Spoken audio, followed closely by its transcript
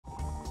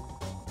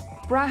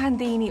Brahan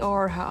daoine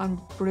ortha an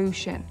brú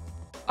sin,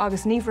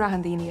 agus ní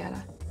bhrahan daoine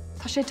eile.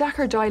 Tá sé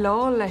dachar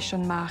dáileáil leis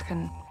an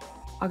machchan,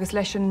 agus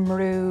leis an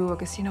marú,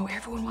 agus, you know,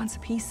 everyone wants a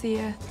piece of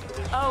you.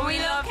 Oh, we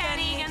love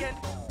Kenneth Egan.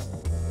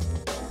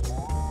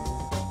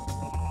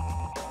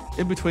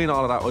 In between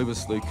all of that, I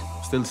was like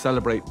still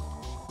celebrating.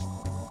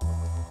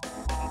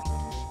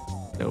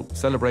 You know,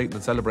 celebrating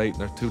and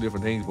celebrating are two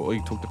different things, but I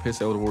took the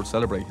piss out of the word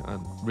celebrate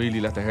and really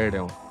let the hair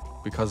down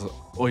because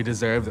I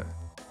deserved it.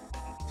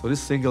 So this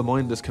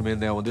single-mindedness came in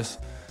now and this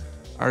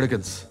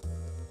arrogance,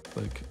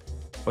 like,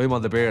 I'm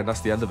on the bear and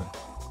that's the end of it.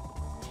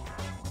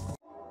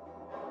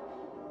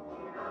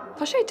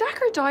 Tá sé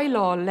dachar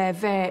dáileáil le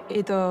bheith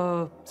I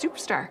do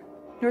superstar.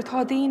 Nuair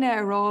tá daoine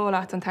a rá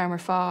leat an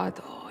táimar fad,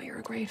 oh, you're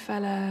a great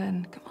fella,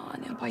 and come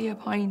on, I'll buy you a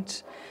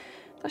pint.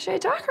 Tá sé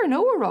dachar nó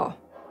a rá.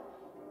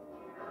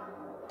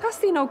 Tás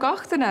nó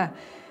gachtainna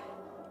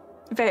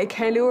bheith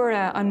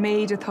ceiliúra an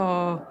méid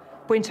atá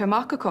buinte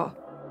amach acu.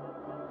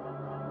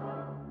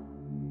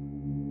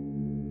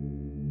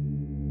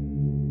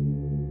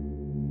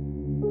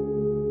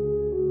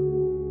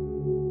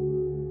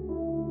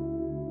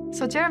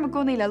 So dearm a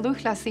gcónaí le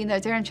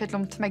luchlasína dearann siad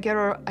lom me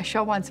gur a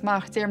seohaint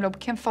mach dearm lob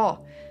cin fá.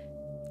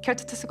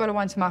 Ceirta tusa go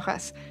bhaint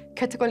machas,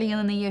 ceirta go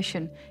líana na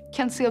sin,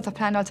 cin síalt a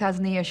pleáilta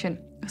na sin.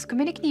 Gus go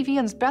minic ní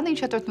bhíons brenaín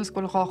siad dúirt na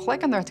scoil gách le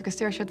an dúirt agus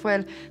tíir siad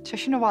bhfuil te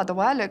sin bhád a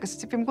bhile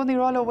agus bhím gcónaí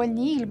rála bhfuil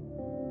níl.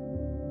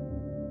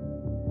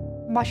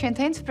 Má sé an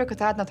tain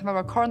spruúchatána tá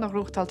mar cornach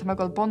ruúchtáil tá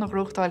go bonnach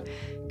ruúchtáil,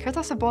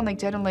 ceirta sa bonnig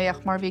dearan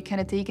leach mar bhí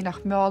Kenneth Egan nach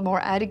meáil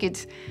mór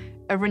airigid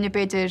a rinne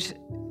beidir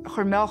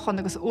chur meáchan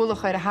agus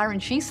úlachair a harann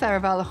síos ar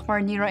bhealach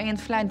mar ní ra aon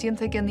phlean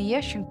dionta gan na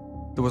sin.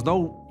 There was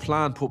no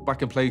plan put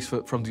back in place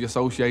from the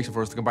association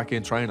for us to come back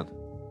in training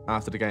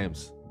after the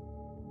games.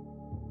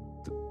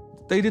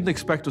 They didn't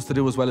expect us to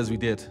do as well as we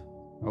did,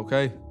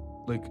 okay?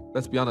 Like,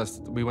 let's be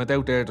honest, we went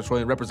out there to try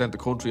and represent the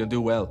country and do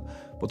well,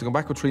 but to come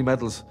back with 3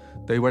 medals,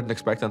 they weren't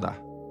expecting that.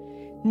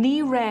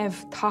 Ní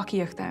raibh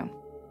tacaíocht down.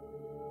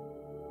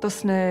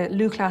 Dus na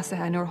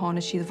luchlasathe nuair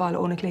tháinig siad bhaile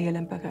óna Cluichí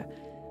Oilimpeacha.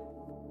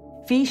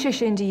 Bhí sé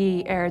sin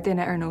daoí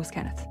duine ar nós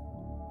Kenneth.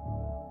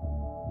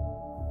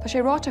 Tá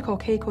sé ráite có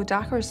cé có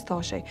dachars tá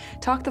sé,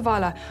 teach do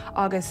bhaile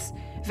agus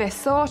bheith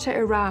sáte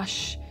ar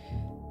rais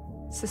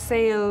sa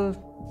saoil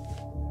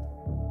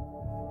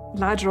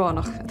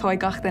ladránach atá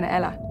gach duine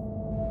eile.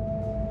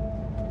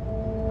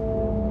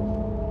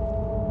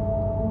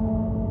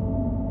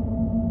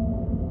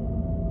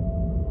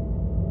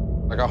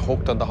 I got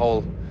hooked on the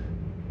whole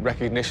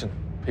recognition.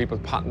 People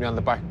patting me on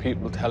the back,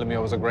 people telling me I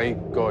was a great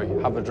guy,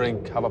 have a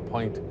drink, have a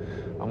pint.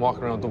 I'm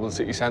walking around Dublin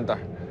city centre.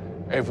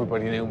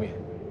 Everybody knew me,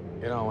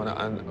 you know, and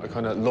I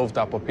kind of loved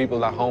that, but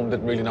people at home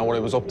didn't really know what I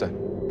was up to.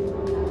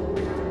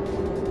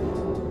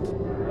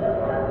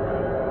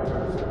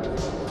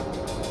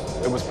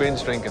 It was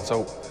binge drinking,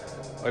 so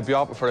I'd be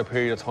off for a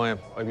period of time.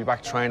 I'd be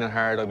back training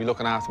hard, I'd be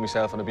looking after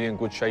myself and I'd be in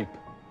good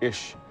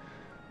shape-ish.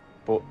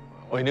 But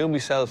I knew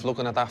myself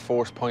looking at that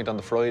first pint on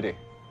the Friday.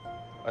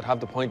 I'd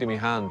have the pint in my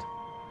hand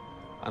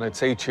and I'd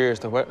say cheers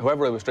to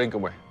whoever I was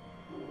drinking with.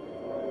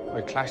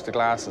 I'd clash the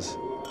glasses,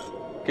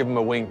 give them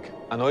a wink,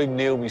 and I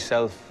knew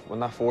myself when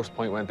that first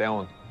pint went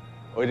down,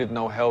 I didn't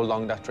know how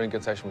long that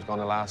drinking session was going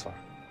to last for.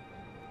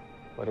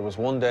 Whether it was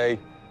 1 day,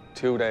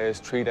 2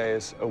 days, 3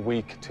 days, a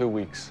week, 2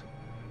 weeks.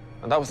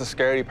 And that was the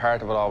scary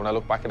part of it all when I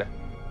look back at it.